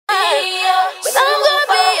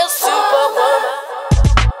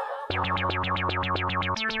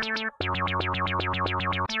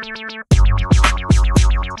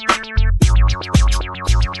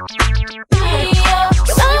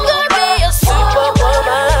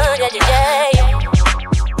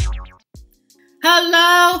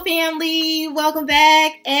welcome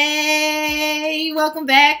back. Hey, welcome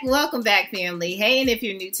back, family. Hey, and if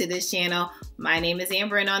you're new to this channel, my name is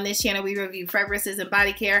Amber, and on this channel, we review fragrances and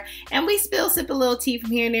body care, and we sip a little tea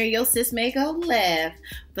from here and there. Your sis may go left,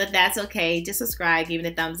 but that's okay. Just subscribe, give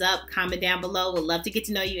it a thumbs up, comment down below. Would love to get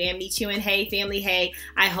to know you and meet you. And hey, family, hey,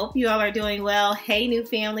 I hope you all are doing well. Hey, new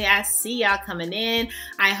family, I see y'all coming in.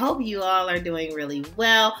 I hope you all are doing really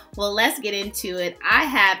well. Well, let's get into it. I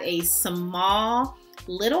have a small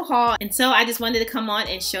little haul, and so I just wanted to come on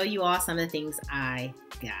and show you all some of the things I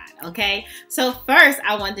got. Okay, so first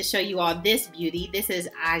I wanted to show you all this beauty. This is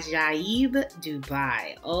Ajayeb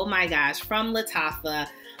Dubai. Oh my gosh, from Lattafa.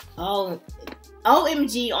 Oh,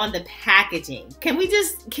 OMG on the packaging. Can we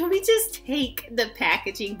just take the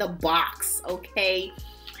packaging, the box, okay?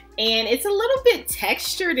 And it's a little bit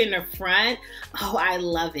textured in the front. Oh, I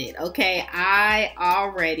love it. Okay, I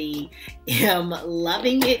already am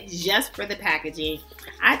loving it just for the packaging.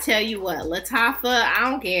 I tell you what, Lattafa,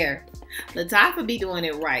 I don't care. Lattafa be doing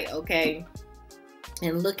it right, okay?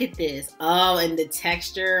 And look at this. Oh, and the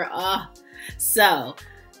texture. Oh, so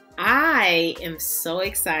I am so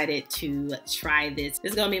excited to try this.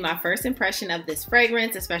 This is gonna be my first impression of this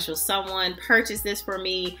fragrance. A special someone purchased this for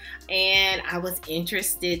me, and I was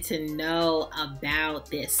interested to know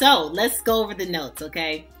about this. So let's go over the notes,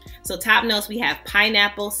 okay? So top notes, we have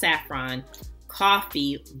pineapple, saffron,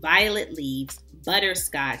 coffee, violet leaves,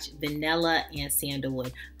 butterscotch, vanilla, and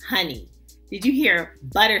sandalwood. Honey, did you hear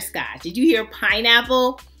butterscotch? Did you hear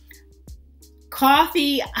pineapple?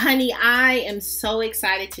 Coffee, honey, I am so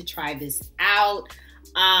excited to try this out.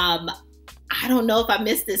 I don't know if I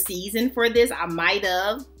missed the season for this. I might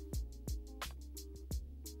have.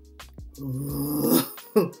 Ooh.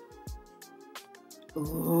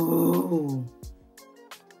 Ooh.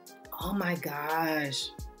 Oh my gosh.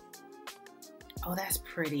 Oh, that's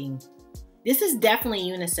pretty. This is definitely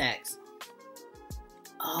unisex.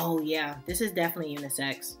 Oh yeah, this is definitely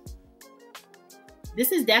unisex.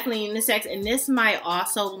 This is definitely unisex, and this might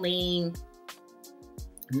also lean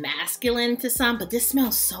masculine to some, but this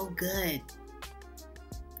smells so good.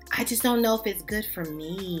 I just don't know if it's good for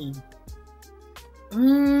me.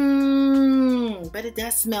 But it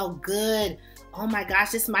does smell good. Oh my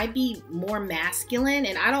gosh, this might be more masculine,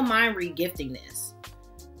 and I don't mind regifting this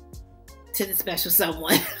to the special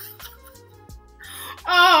someone.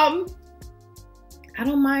 I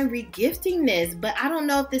don't mind regifting this, but I don't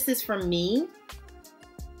know if this is for me.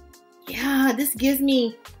 Yeah, this gives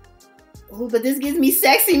me, oh, but this gives me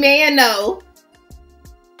sexy man though.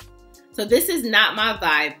 So this is not my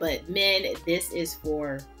vibe, but men, this is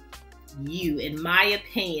for you, in my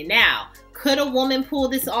opinion. Now, could a woman pull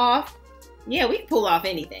this off? Yeah, we can pull off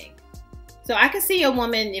anything. So I can see a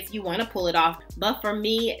woman if you want to pull it off, but for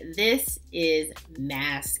me, this is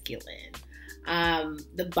masculine.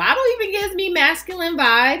 The bottle even gives me masculine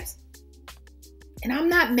vibes. And I'm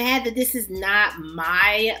not mad that this is not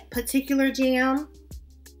my particular jam,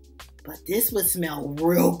 but this would smell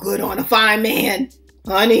real good on a fine man.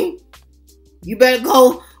 Honey, you better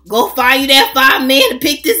go find you that fine man to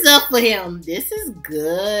pick this up for him. This is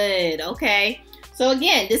good, okay? So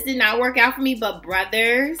again, this did not work out for me, but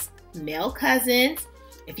brothers, male cousins,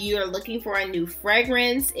 if you are looking for a new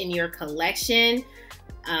fragrance in your collection,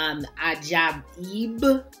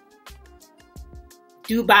 Ajayeb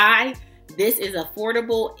Dubai, this is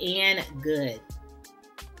affordable and good.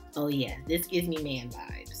 Oh yeah, this gives me man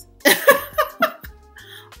vibes.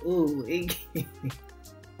 Ooh,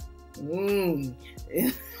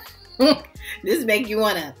 this make you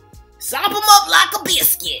wanna sop them up like a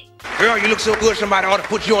biscuit. Girl, you look so good, somebody ought to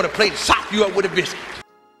put you on a plate and sop you up with a biscuit.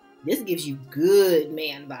 This gives you good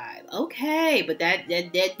man vibe. Okay, but that's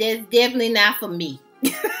definitely not for me.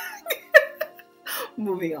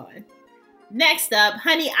 Moving on. Next up,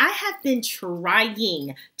 honey, I have been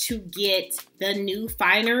trying to get the new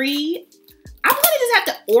finery. I'm gonna just have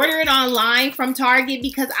to order it online from Target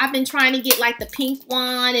because I've been trying to get like the pink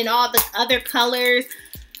one and all the other colors.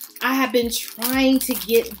 I have been trying to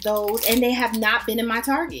get those and they have not been in my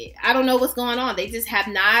Target. I don't know what's going on. They just have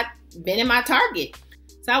not been in my Target.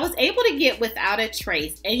 So I was able to get Without a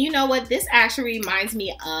Trace. And you know what? This actually reminds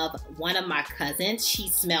me of one of my cousins. She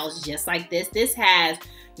smells just like this. This has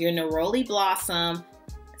your neroli blossom,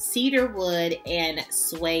 cedar wood, and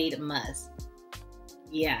suede musk.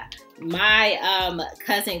 Yeah, my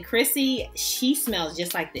cousin Chrissy, she smells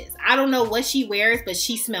just like this. I don't know what she wears, but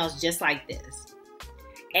she smells just like this.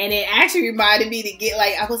 And it actually reminded me to get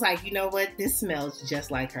I was like, you know what? This smells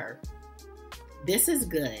just like her. This is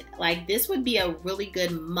good. Like, this would be a really good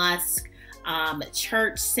musk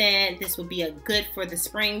church scent. This would be a good for the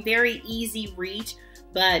spring. Very easy reach.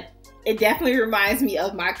 but it definitely reminds me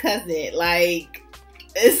of my cousin. Like,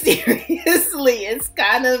 seriously, it's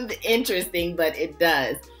kind of interesting, but it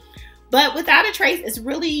does. But without a trace, it's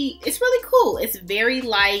really cool. It's very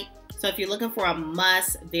light. So if you're looking for a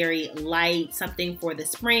must, very light, something for the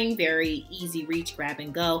spring, very easy reach, grab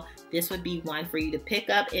and go, this would be one for you to pick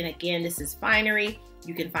up. And again, this is finery.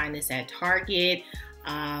 You can find this at Target.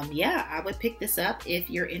 Yeah, I would pick this up if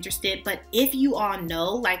you're interested. But if you all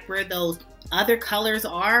know like where those other colors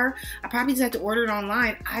are, I probably just have to order it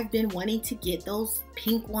online. I've been wanting to get those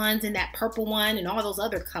pink ones and that purple one and all those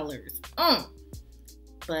other colors.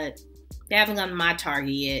 But they haven't gone to my Target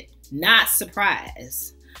yet. Not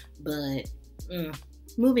surprised. But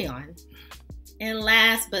moving on. And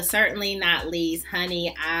last but certainly not least,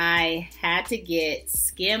 honey, I had to get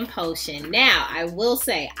Skin Potion. Now, I will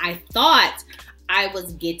say, I thought I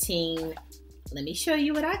was getting, let me show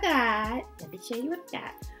you what I got.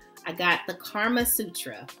 I got the Karma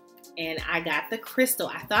Sutra and I got the crystal.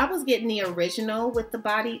 I thought I was getting the original with the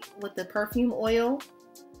perfume oil.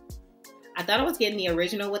 I thought I was getting the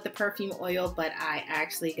original with the perfume oil, but I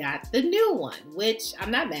actually got the new one, which I'm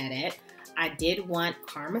not mad at. I did want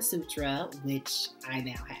Karma Sutra, which I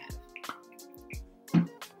now have.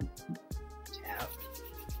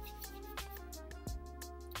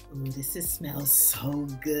 Ooh, this smells so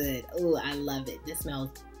good. Ooh, I love it. This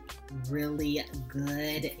smells really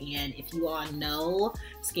good. And if you all know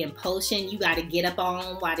Skin Potion, you got to get up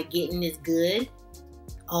on while the getting is good.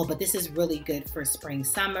 Oh, but this is really good for spring,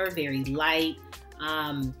 summer, very light.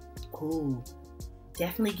 Ooh,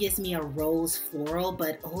 definitely gives me a rose floral,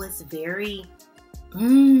 but oh, it's very,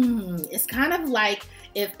 it's kind of like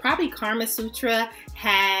if probably Karma Sutra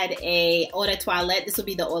had a eau de toilette, this would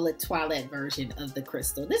be the eau de toilette version of the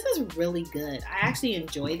crystal. This is really good. I actually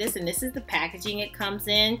enjoy this, and this is the packaging it comes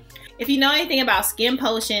in. If you know anything about Skin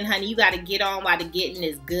Potion, honey, you got to get on while the getting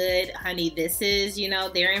is good. Honey, this is, you know,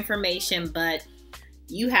 their information, but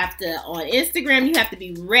you have to, on Instagram, you have to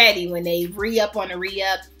be ready when they re-up on a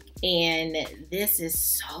re-up. And this is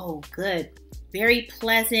so good. Very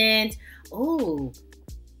pleasant. Oh,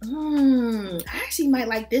 I actually might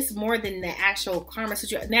like this more than the actual Karma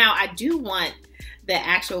Sutra. Now, I do want the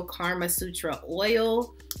actual Karma Sutra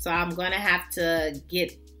oil, so I'm going to have to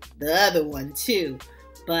get the other one too.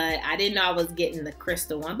 But I didn't know I was getting the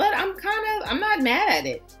crystal one, but I'm not mad at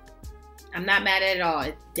it. I'm not mad at it all.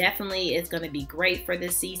 It definitely is going to be great for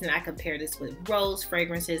this season. I compare this with rose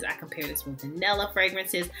fragrances. I compare this with vanilla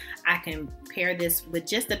fragrances. I can pair this with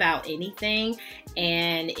just about anything,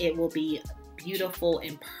 and it will be beautiful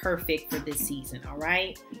and perfect for this season. All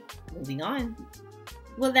right, moving on.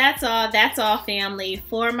 Well, that's all, family,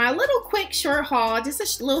 for my little quick short haul.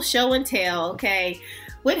 Just a little show and tell, okay?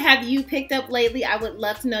 What have you picked up lately? I would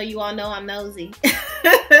love to know. You all know I'm nosy.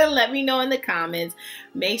 Let me know in the comments.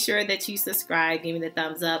 Make sure that you subscribe. Give me the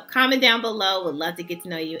thumbs up. Comment down below. Would love to get to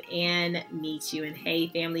know you and meet you. And hey,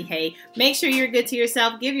 family, hey, make sure you're good to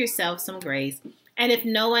yourself. Give yourself some grace. And if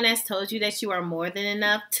no one has told you that you are more than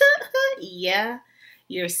enough, yeah,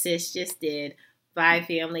 your sis just did. Bye,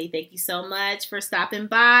 family. Thank you so much for stopping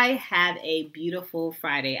by. Have a beautiful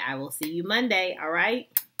Friday. I will see you Monday. All right?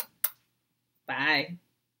 Bye.